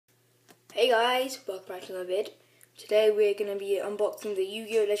Hey guys, welcome back to another vid. Today we're going to be unboxing the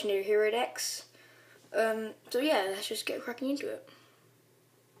Yu-Gi-Oh! Legendary Hero decks. So yeah, let's just get cracking into it.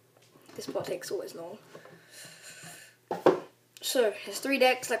 This part takes always long. So, there's 3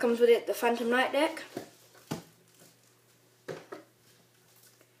 decks that comes with it. The Phantom Knight deck,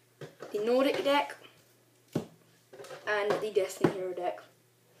 the Nordic deck, and the Destiny Hero deck.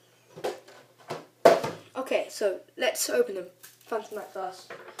 Okay, so let's open them. Phantom Knight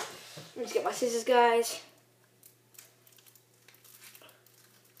first. Let me just get my scissors, guys.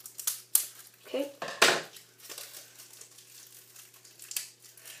 Okay.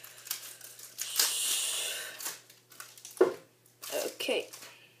 Okay.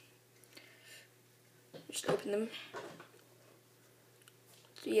 Just open them.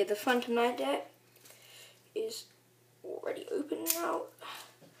 So yeah, the Phantom Knight deck is already open now.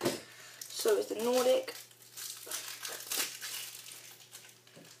 So is the Nordic.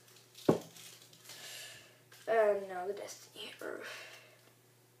 And now the Destiny Hero.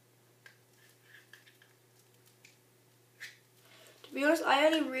 To be honest, I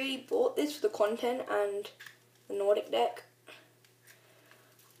only really bought this for the content and the Nordic deck.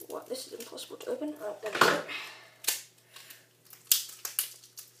 What? This is impossible to open. Oh, there we go.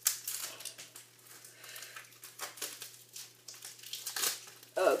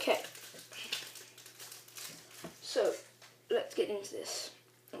 Okay. So let's get into this.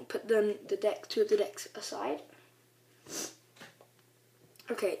 I'll put two of the decks aside.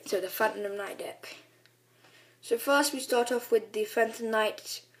 Okay, so the Phantom Knight deck. So first we start off with the Phantom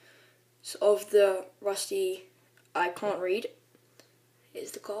Knight of the Rusty I Can't Read.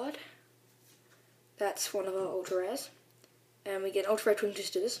 Here's the card. That's one of our ultra rares. And we get ultra rare Twin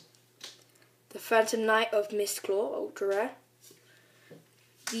Twisters. The Phantom Knight of Mistclaw, ultra rare.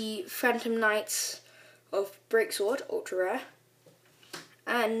 The Phantom Knights of Breaksword, ultra rare.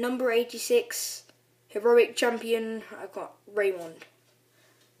 And number 86, Heroic Champion, Raymond.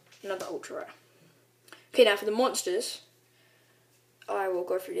 Another ultra rare. Okay, now for the monsters, I will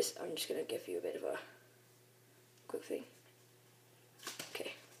go through this. I'm just going to give you a bit of a quick thing.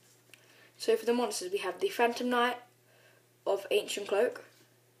 Okay. So for the monsters, we have the Phantom Knight of Ancient Cloak.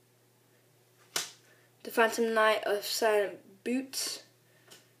 The Phantom Knight of Silent Boots.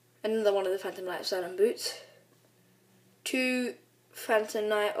 Another one of the Phantom Knight of Silent Boots. 2 Phantom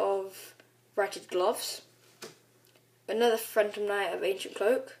Knight of Ratted Gloves. Another Phantom Knight of Ancient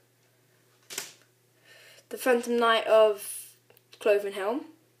Cloak. The Phantom Knight of Cloven Helm.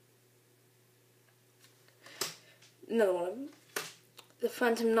 Another one of them. The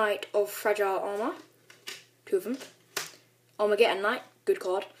Phantom Knight of Fragile Armor. 2 of them. Armageddon Knight, good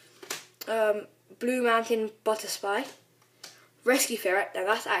card. Blue Mountain Butterspy. Rescue Ferret, now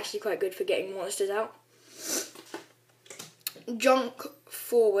that's actually quite good for getting monsters out. Junk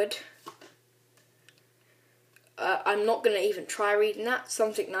Forward. I'm not going to even try reading that.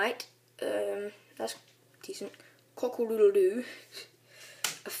 Something Knight. That's decent. Cockle-doodle-doo.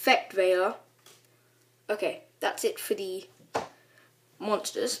 Effect Veiler. Okay, that's it for the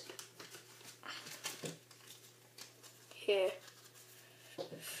monsters. Here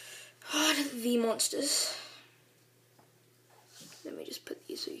are the monsters. Let me just put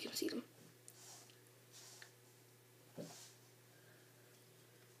these so you can see them.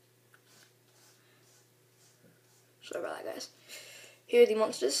 Sorry about that, guys. Here are the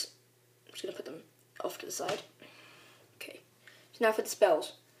monsters. I'm just going to put them off to the side. Okay. So now for the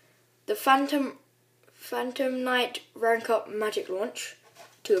spells. The Phantom Knight Rank Up Magic Launch.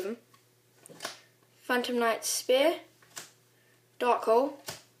 2 of them. Phantom Knight Spear. Dark Hole.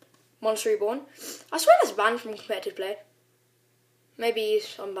 Monster Reborn. I swear that's banned from competitive play. Maybe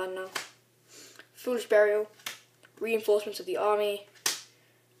he's unbanned now. Foolish Burial. Reinforcements of the Army.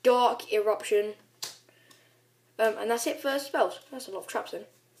 Dark Eruption. And that's it for spells. That's a lot of traps in.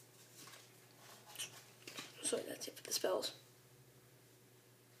 So that's it for the spells.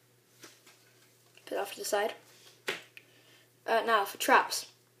 Put that off to the side. Now for traps.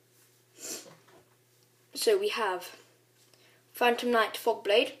 So we have Phantom Knight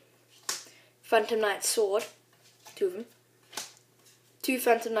Fogblade. Phantom Knight Sword. 2 of them. 2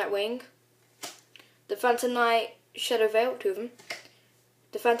 Phantom Knight Wing. The Phantom Knight Shadow Veil. 2 of them.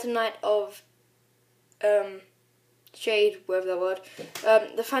 The Phantom Knight of Shade, whatever that word.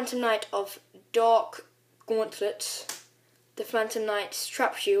 The Phantom Knight of Dark Gauntlets. The Phantom Knight's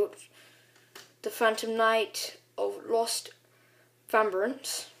Trap Shield. The Phantom Knight of Lost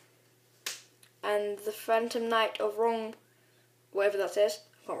Vambrance. And the Phantom Knight of Wrong, whatever that says,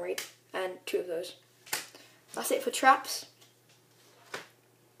 I can't read. And 2 of those. That's it for traps.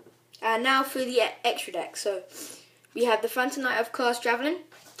 And now for the extra deck. So we have the Phantom Knight of Cast Javelin.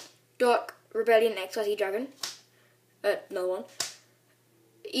 Dark Rebellion XYZ Dragon. Another one.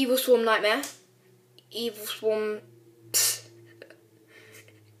 Evil Swarm Nightmare. Evil Swarm...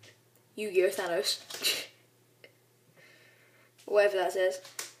 Yugioh Thanos. Whatever that says.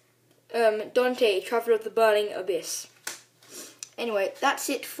 Dante, Traveller of the Burning Abyss. Anyway, that's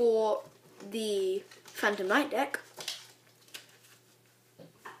it for the Phantom Knight deck.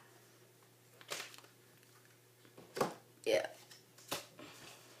 Yeah.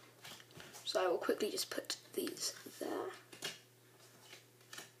 So I will quickly just put these there.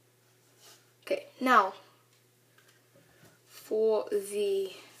 Okay, now for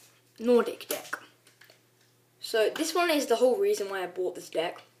the Nordic deck. So this one is the whole reason why I bought this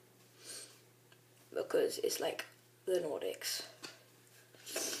deck. Because it's like the Nordics.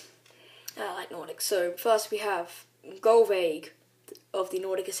 I like Nordics. So first we have Golvaig of the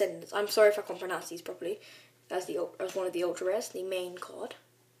Nordic Ascendants. I'm sorry if I can't pronounce these properly. As one of the ultra rares, the main card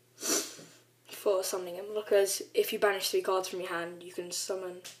for summoning him. Because if you banish 3 cards from your hand, you can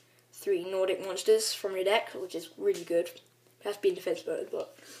summon 3 Nordic monsters from your deck, which is really good. It has to be in defense mode,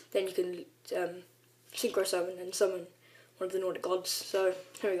 but then you can synchro summon and summon one of the Nordic gods. So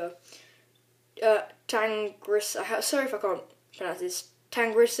here we go. Tangrissa, sorry if I can't pronounce this.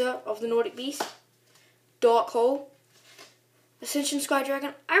 Tangrissa of the Nordic Beast. Dark Hole. Ascension Sky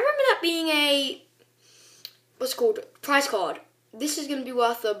Dragon. I remember that being a, what's it called, prize card. This is going to be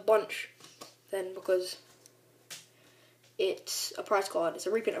worth a bunch then, because it's a prize card. It's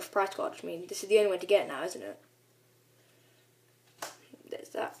a reprint of a prize card, which means this is the only way to get it now, isn't it? There's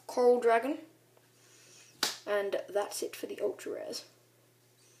that Coral Dragon. And that's it for the ultra rares.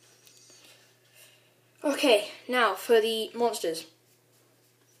 Okay, now for the monsters.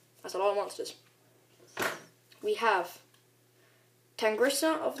 That's a lot of monsters. We have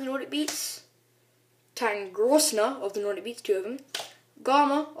Tangrissa of the Nordic Beasts, Tangrosna of the Nordic Beasts, 2 of them,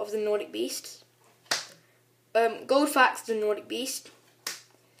 Garma of the Nordic Beasts, Goldfax of the Nordic Beast,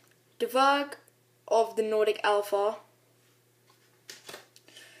 Dverg of the Nordic Alpha.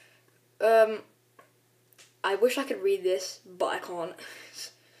 I wish I could read this, but I can't.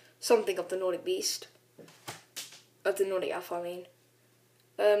 Something of the Nordic Beast. Of the Nordic Alpha, I mean.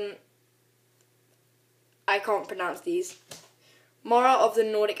 I can't pronounce these. Mara of the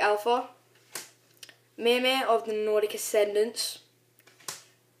Nordic Alpha. Mimir of the Nordic Ascendants.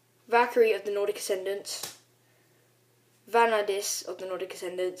 Valkyrie of the Nordic Ascendants. Vanadis of the Nordic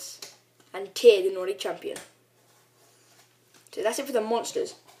Ascendants. And Tyr, the Nordic Champion. So that's it for the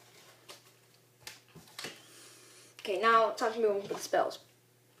monsters. Okay, now time to move on to the spells.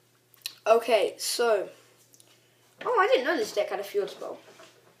 Okay, so... Oh, I didn't know this deck had a field spell.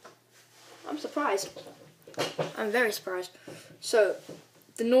 I'm surprised. I'm very surprised. So,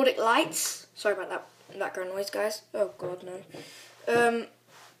 the Nordic Lights. Sorry about that background noise, guys. Oh, God, no.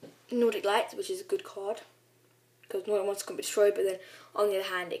 Nordic Lights, which is a good card. Because Nordic monsters can be destroyed, but then, on the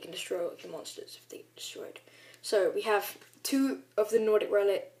other hand, it can destroy your monsters if they get destroyed. So, we have 2 of the Nordic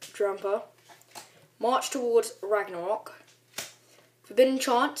Relic Drampa. March Towards Ragnarok. Forbidden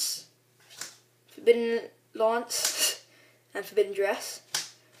Chance. Forbidden Lance. And Forbidden Dress.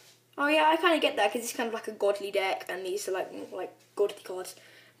 Oh yeah, I kind of get that because it's kind of like a godly deck, and these are like godly cards.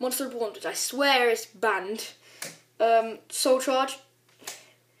 Monster Reborn, which I swear is banned. Soul Charge.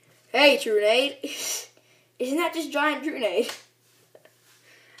 Hey, Trunade. Isn't that just giant Trunade?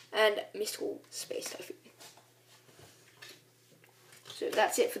 And Mystical Space Typhoon. So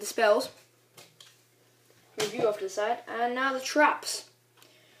that's it for the spells. Review off to the side, and now the traps.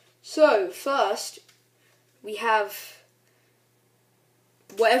 So first, we have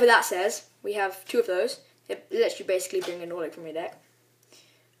whatever that says. We have 2 of those. It lets you basically bring a Nordic from your deck.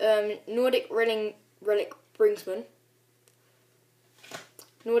 Nordic Relic Bringsman.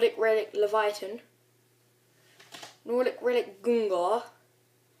 Nordic Relic Leviathan. Nordic Relic Gungar.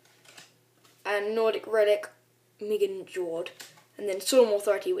 And Nordic Relic Miganjord. And then Solemn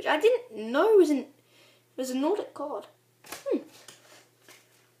Authority, which I didn't know was a Nordic card.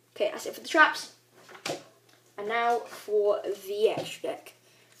 Okay, that's it for the traps. And now for the extra deck.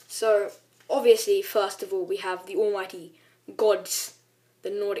 So, obviously, first of all, we have the almighty gods, the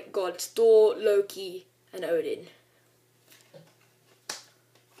Nordic gods, Thor, Loki, and Odin.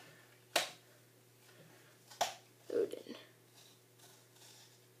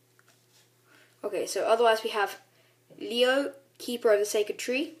 Okay, so otherwise we have Leo, Keeper of the Sacred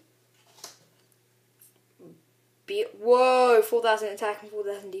Tree. Whoa, 4,000 attack and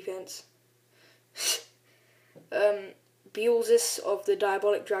 4,000 defense. Beelzes of the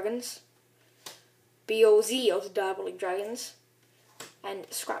Diabolic Dragons. BOZ of the Diabolic Dragons. And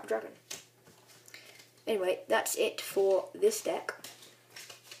Scrap Dragon. Anyway, that's it for this deck.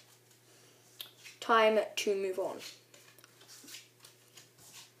 time to move on.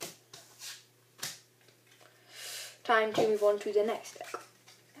 Time to move on to the next deck.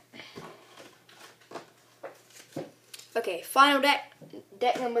 Okay, final deck,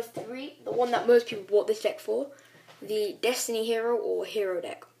 deck number 3, the one that most people bought this deck for, the Destiny Hero or Hero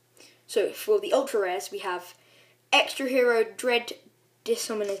deck. So for the ultra rares, we have Extra Hero Dread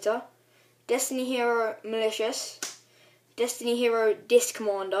Dishominator, Destiny Hero Malicious, Destiny Hero Disc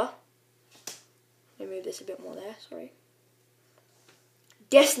Commander. Let me move this a bit more there, sorry.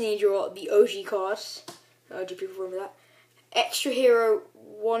 Destiny Draw, the OG cards. OG people remember that. Extra Hero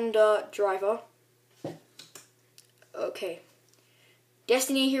Wonder Driver. Okay.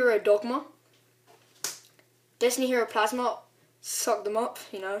 Destiny Hero Dogma. Destiny Hero Plasma. Suck them up,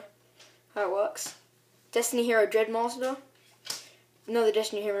 you know how it works. Destiny Hero Dreadmaster. Another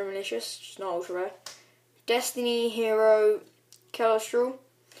Destiny Hero Malicious, just not ultra rare. Destiny Hero Kelestral.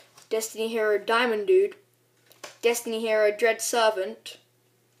 Destiny Hero Diamond Dude. Destiny Hero Dread Servant.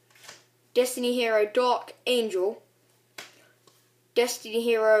 Destiny Hero Dark Angel. Destiny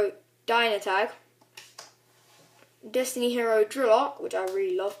Hero Dynatag. Destiny Hero Drillock, which I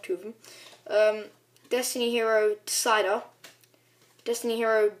really love, 2 of them. Destiny Hero Decider. Destiny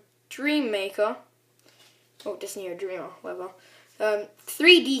Hero Dreammaker. Oh, Destiny Hero Dreamer, whatever.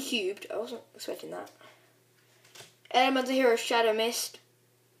 3D Cubed, I wasn't expecting that. Elemental Hero Shadow Mist.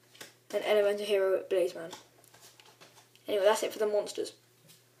 And Elemental Hero Blazeman. Anyway, that's it for the monsters.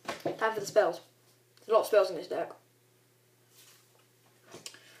 Time for the spells. There's a lot of spells in this deck.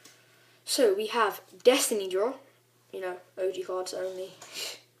 So we have Destiny Draw. You know, OG cards only.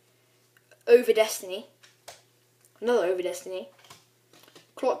 Over Destiny. Another Over Destiny.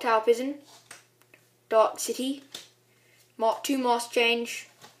 Clock Tower Prison. Dark City. Mark 2 Mask Change.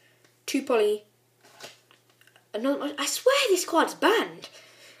 2 Poly. Another. I swear this card's banned.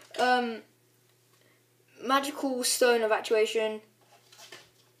 Magical Stone of Actuation.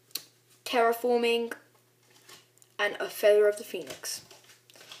 Terraforming. And a Feather of the Phoenix.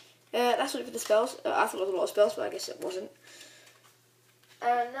 That's it for the spells. I thought there was a lot of spells, but I guess it wasn't.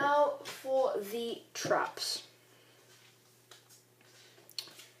 And now for the traps.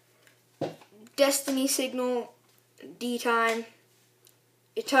 Destiny Signal, D-Time,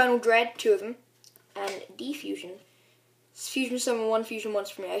 Eternal Dread, 2 of them, and D-Fusion. Fusion summon 1 fusion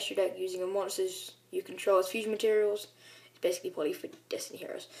monster from your extra deck using a monsters you control as fusion materials. It's basically poly for Destiny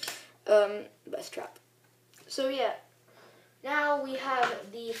Heroes. Best trap. So yeah, now we have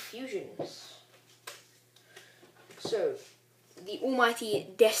the fusions. So, the almighty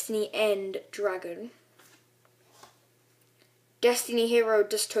Destiny End Dragon. Destiny Hero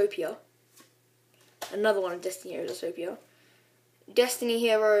Dystopia. Another one of Destiny Hero Dystopia. Destiny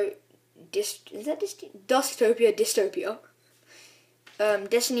Hero Dystopia Dystopia.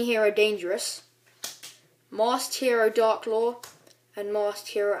 Destiny Hero Dangerous. Masked Hero Dark Law. And Masked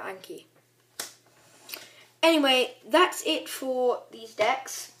Hero Anki. Anyway, that's it for these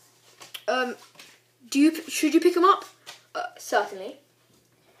decks. Should you pick them up? Certainly.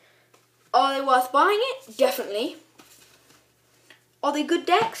 Are they worth buying it? Definitely. Are they good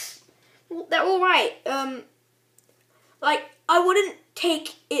decks? Well, they're alright. Like, I wouldn't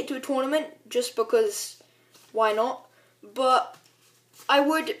take it to a tournament just because, why not? But I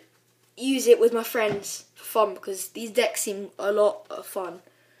would use it with my friends for fun because these decks seem a lot of fun.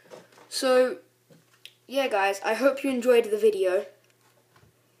 So, yeah guys, I hope you enjoyed the video.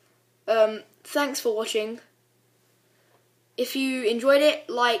 Thanks for watching. If you enjoyed it,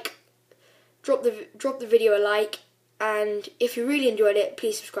 drop the video a like, and if you really enjoyed it,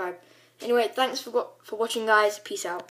 please subscribe. Anyway, thanks for watching guys, peace out.